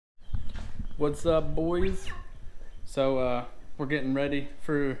What's up, boys? So we're getting ready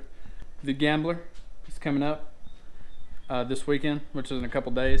for the Gambler. It's coming up this weekend, which is in a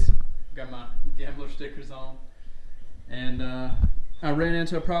couple days. Got my Gambler stickers on, and I ran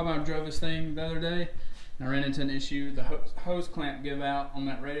into a problem. I drove this thing the other day, and I ran into an issue. The hose clamp give out on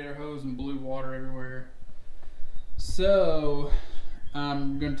that radiator hose and blew water everywhere. So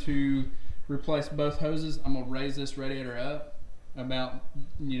I'm going to replace both hoses. I'm gonna raise this radiator up about,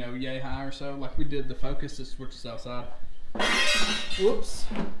 yay high or so, like we did the Focus. This switches outside. Whoops,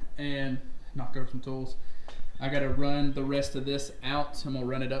 and knock over some tools. I gotta run the rest of this out. I'm gonna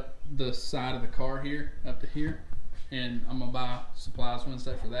run it up the side of the car here, up to here, and I'm gonna buy supplies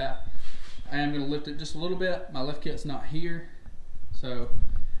Wednesday for that. I am gonna lift it just a little bit. My lift kit's not here, so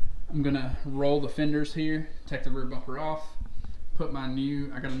I'm gonna roll the fenders here, take the rear bumper off, put my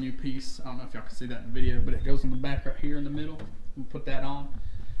I got a new piece. I don't know if y'all can see that in the video, but it goes in the back right here in the middle. We'll put that on.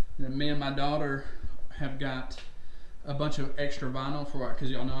 And then me and my daughter have got a bunch of extra vinyl for it,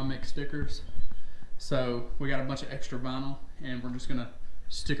 because y'all know I make stickers. So we got a bunch of extra vinyl, and we're just gonna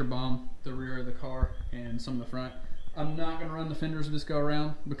sticker bomb the rear of the car and some of the front. I'm not gonna run the fenders this go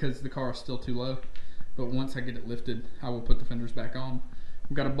around because the car is still too low, but once I get it lifted, I will put the fenders back on.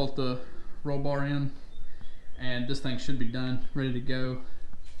 We've got to bolt the roll bar in, and this thing should be done, ready to go.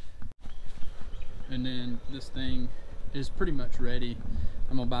 And then this thing is pretty much ready.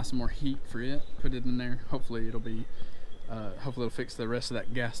 I'm gonna buy some more heat for it, put it in there. Hopefully it'll be, hopefully it'll fix the rest of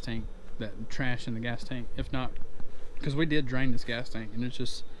that gas tank, that trash in the gas tank. If not, because we did drain this gas tank, and it's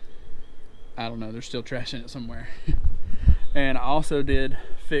just, I don't know, there's still trash in it somewhere. And I also did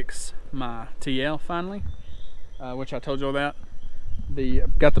fix my TL finally, which I told you about.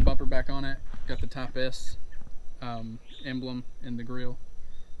 Got the bumper back on it, got the Type S emblem in the grill.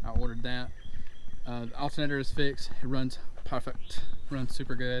 I ordered that. The alternator is fixed. It runs perfect, runs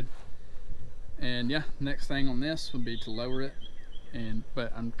super good. And yeah, next thing on this would be to lower it,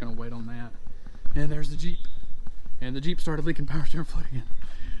 but I'm gonna wait on that. And there's the Jeep, and the Jeep started leaking power steering fluid again.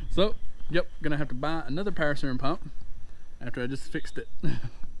 So yep, gonna have to buy another power steering pump after I just fixed it,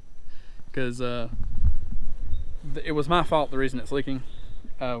 because it was my fault, the reason it's leaking.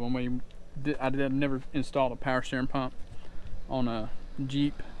 When I never installed a power steering pump on a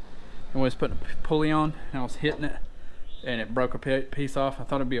Jeep, and we was putting a pulley on, and I was hitting it, and it broke a piece off. I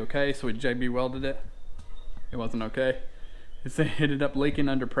thought it'd be okay, so we JB welded it. It wasn't okay. It ended up leaking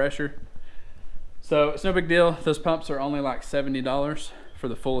under pressure. So it's no big deal. Those pumps are only like $70 for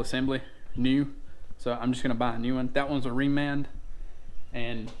the full assembly, new. So I'm just gonna buy a new one. That one's a remand,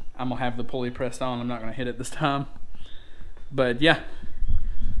 and I'm gonna have the pulley pressed on. I'm not gonna hit it this time. But yeah,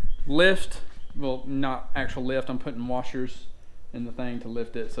 lift, well, not actual lift. I'm putting washers in the thing to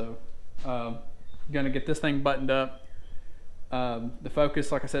lift it. So gonna get this thing buttoned up. The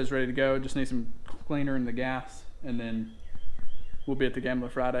Focus, like I said, is ready to go. Just need some cleaner in the gas, and then we'll be at the Gambler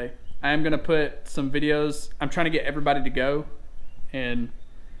Friday. I am gonna put some videos. I'm trying to get everybody to go and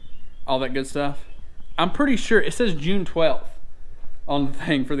all that good stuff. I'm pretty sure it says June 12th on the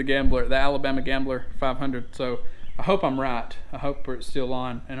thing for the Gambler, the Alabama Gambler500. So I hope I'm right. I hope it's still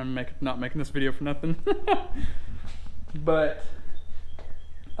on, and I'm not making this video for nothing. But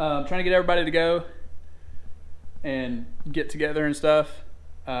trying to get everybody to go and get together and stuff.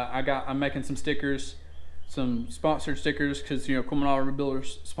 I'm making some stickers, some sponsored stickers, because Cullman Auto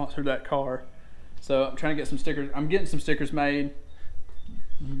Builders sponsored that car. So I'm trying to get some stickers. I'm getting some stickers made.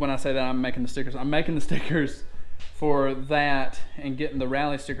 When I say that I'm making the stickers for that, and getting the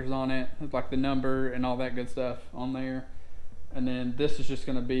rally stickers on it, like the number and all that good stuff on there. And then this is just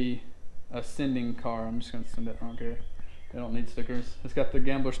gonna be a sending car. I'm just gonna send it. I don't care. They don't need stickers. It's got the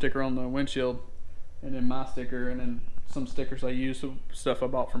Gambler sticker on the windshield, and then my sticker, and then some stickers I use, stuff I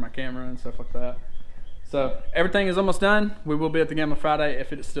bought for my camera and stuff like that. So everything is almost done. We will be at the Gambler Friday,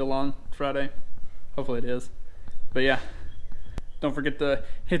 if it is still on Friday. Hopefully it is. But yeah, don't forget to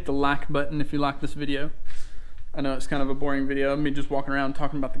hit the like button if you like this video. I know it's kind of a boring video of me just walking around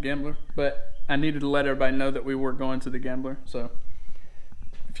talking about the Gambler, but I needed to let everybody know that we were going to the Gambler. So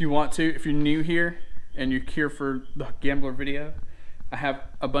if you want to, if you're new here and you're here for the Gambler video, I have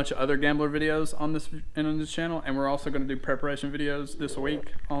a bunch of other Gambler videos on this channel, and we're also going to do preparation videos this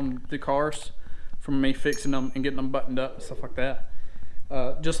week on the cars, from me fixing them and getting them buttoned up and stuff like that.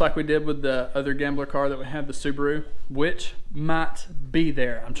 Just like we did with the other Gambler car that we had, the Subaru, which might be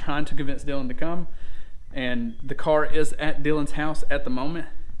there. I'm trying to convince Dylan to come, and the car is at Dylan's house at the moment,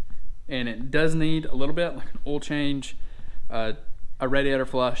 and it does need a little bit, like an oil change, a radiator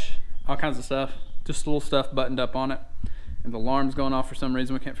flush, all kinds of stuff, just little stuff buttoned up on it. And the alarm's going off for some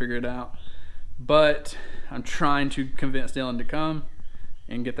reason. We can't figure it out, but I'm trying to convince Dylan to come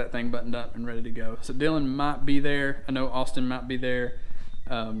and get that thing buttoned up and ready to go. So Dylan might be there. I know Austin might be there.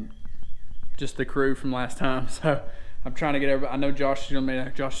 Just the crew from last time. So I'm trying to get everybody. I know Josh is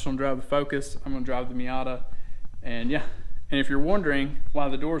gonna drive the Focus. I'm gonna drive the Miata. And yeah. And if you're wondering why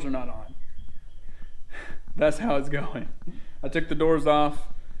the doors are not on, that's how it's going. I took the doors off,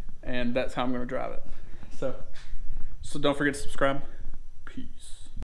 and that's how I'm gonna drive it. So don't forget to subscribe. Peace.